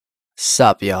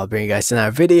Sup, y'all? Bring you guys another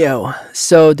video.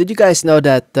 So, did you guys know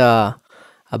that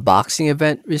a boxing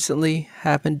event recently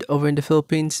happened over in the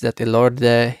Philippines that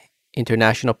the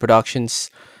International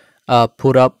Productions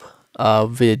put up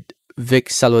with Vic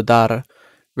Saludar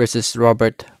versus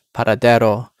Robert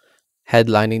Paradero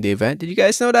headlining the event? Did you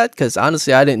guys know that? Because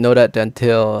honestly, I didn't know that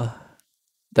until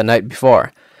the night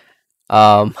before.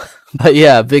 Um, but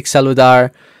yeah, Vic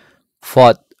Saludar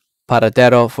fought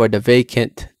Paradero for the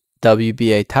vacant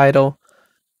WBA title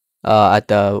at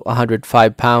the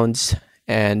 105 pounds.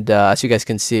 And as you guys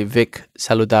can see, Vic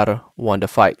Saludar won the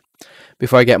fight.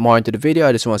 Before I get more into the video,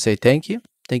 I just want to say thank you.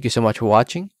 Thank you so much for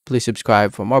watching. Please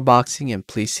subscribe for more boxing and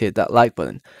please hit that like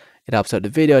button. It helps out the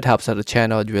video, it helps out the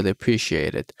channel. I'd really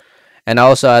appreciate it. And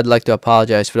also, I'd like to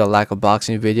apologize for the lack of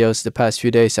boxing videos the past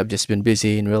few days. I've just been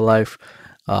busy in real life,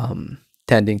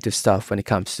 tending to stuff when it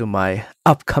comes to my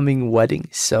upcoming wedding.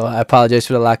 So I apologize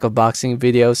for the lack of boxing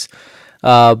videos.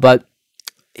 But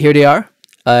here they are,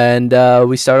 and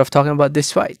we start off talking about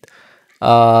this fight.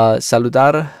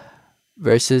 Saludar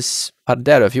versus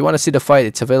Paradero. If you want to see the fight,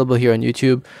 it's available here on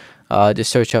YouTube. Just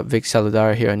search up Vic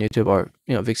Saludar here on YouTube, or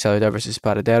Vic Saludar versus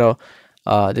Paradero.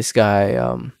 This guy,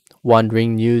 One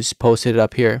Ring News, posted it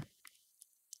up here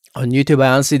on YouTube. I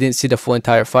honestly didn't see the full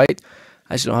entire fight.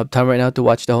 I just don't have time right now to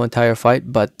watch the whole entire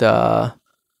fight, but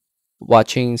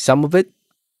watching some of it,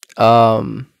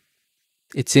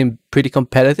 it seemed pretty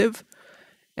competitive.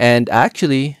 And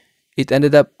actually, it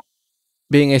ended up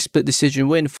being a split decision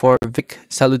win for Vic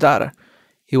Saludar.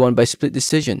 He won by split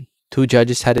decision. Two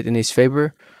judges had it in his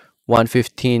favor,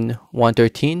 115,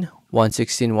 113,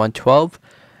 116, 112,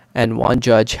 and one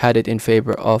judge had it in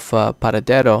favor of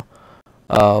Paradero,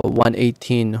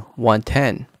 118,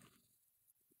 110.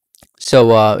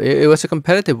 So it was a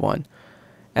competitive one.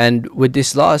 And with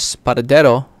this loss,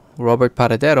 Robert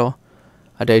Paradero,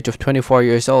 at the age of 24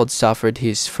 years old, suffered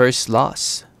his first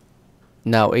loss.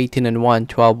 Now 18-1,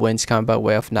 12 wins come by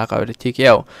way of knockout or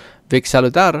TKO. Vic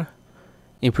Saludar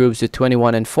improves to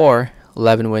 21-4,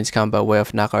 11 wins come by way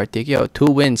of knockout or TKO. 2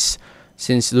 wins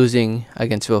since losing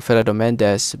against Wilfredo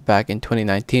Mendez back in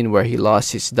 2019, where he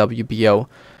lost his WBO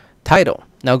title.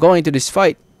 Now going into this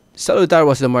fight, Saludar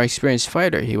was the more experienced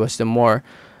fighter. He was the more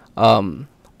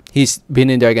he's been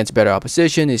in there against better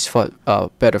opposition. He's fought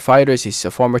better fighters. He's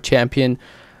a former champion,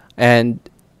 and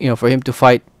for him to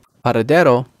fight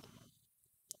Paradero,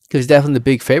 he was definitely the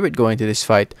big favorite going to this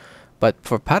fight. But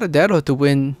for Paradero to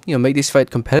win, make this fight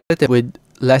competitive with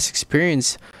less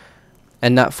experience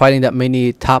and not fighting that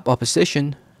many top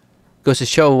opposition, goes to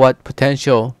show what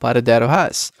potential Paradero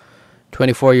has.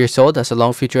 24 years old, has a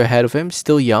long future ahead of him.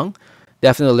 Still young.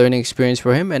 Definitely a learning experience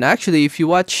for him. And actually, if you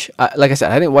watch, like I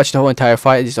said, I didn't watch the whole entire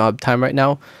fight. I just don't have time right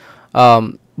now.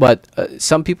 But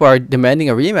some people are demanding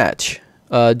a rematch,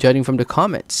 judging from the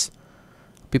comments.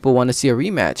 People want to see a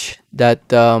rematch. That,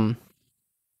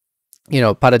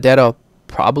 Paradero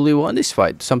probably won this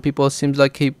fight. Some people, seems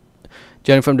like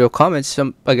judging from the comments,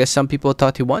 I guess some people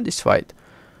thought he won this fight.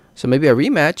 So maybe a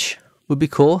rematch would be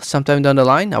cool sometime down the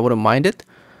line. I wouldn't mind it.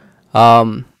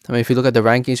 If you look at the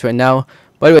rankings right now,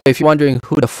 by the way, if you're wondering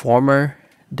who the former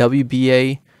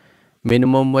WBA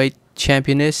minimum weight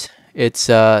champion is, it's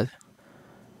Knockout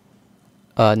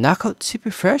Super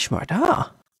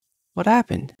Freshmart. What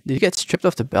happened? Did he get stripped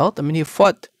off the belt? He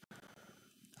fought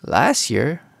last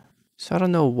year, so I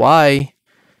don't know why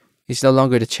he's no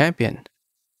longer the champion.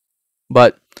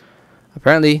 But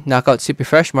apparently, Knockout Super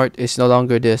Freshmart is no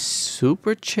longer the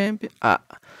super champion.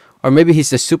 Or maybe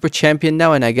he's the super champion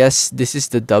now, and I guess this is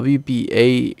the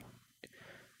WBA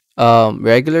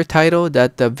regular title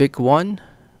that Vic won.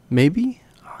 Maybe.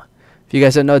 If you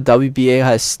guys don't know, WBA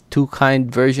has two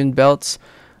version belts.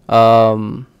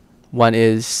 One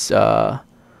is the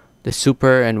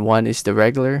super, and one is the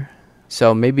regular.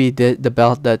 So maybe the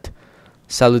belt that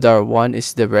Saludar won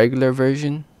is the regular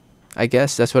version. I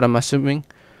guess that's what I'm assuming.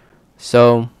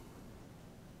 So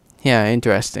yeah,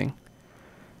 interesting.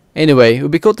 Anyway, it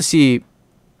would be cool to see,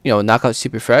 Knockout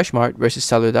Super Freshmart versus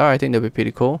Saludar. I think that would be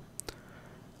pretty cool.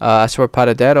 As for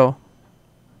Paradero,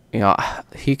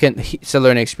 it's a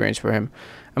learning experience for him.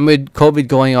 And with COVID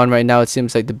going on right now, it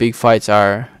seems like the big fights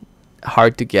are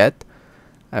hard to get.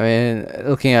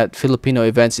 Looking at Filipino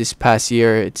events this past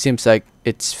year, it seems like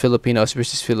it's Filipinos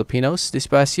versus Filipinos this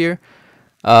past year.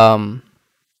 But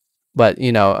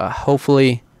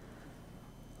hopefully,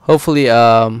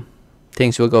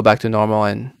 things will go back to normal,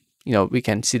 and we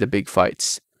can see the big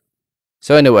fights.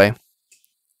 So anyway,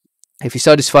 if you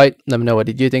saw this fight, let me know what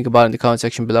did you think about it in the comment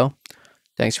section below.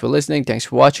 Thanks for listening, thanks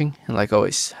for watching, and like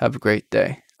always, have a great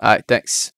day. Alright, thanks.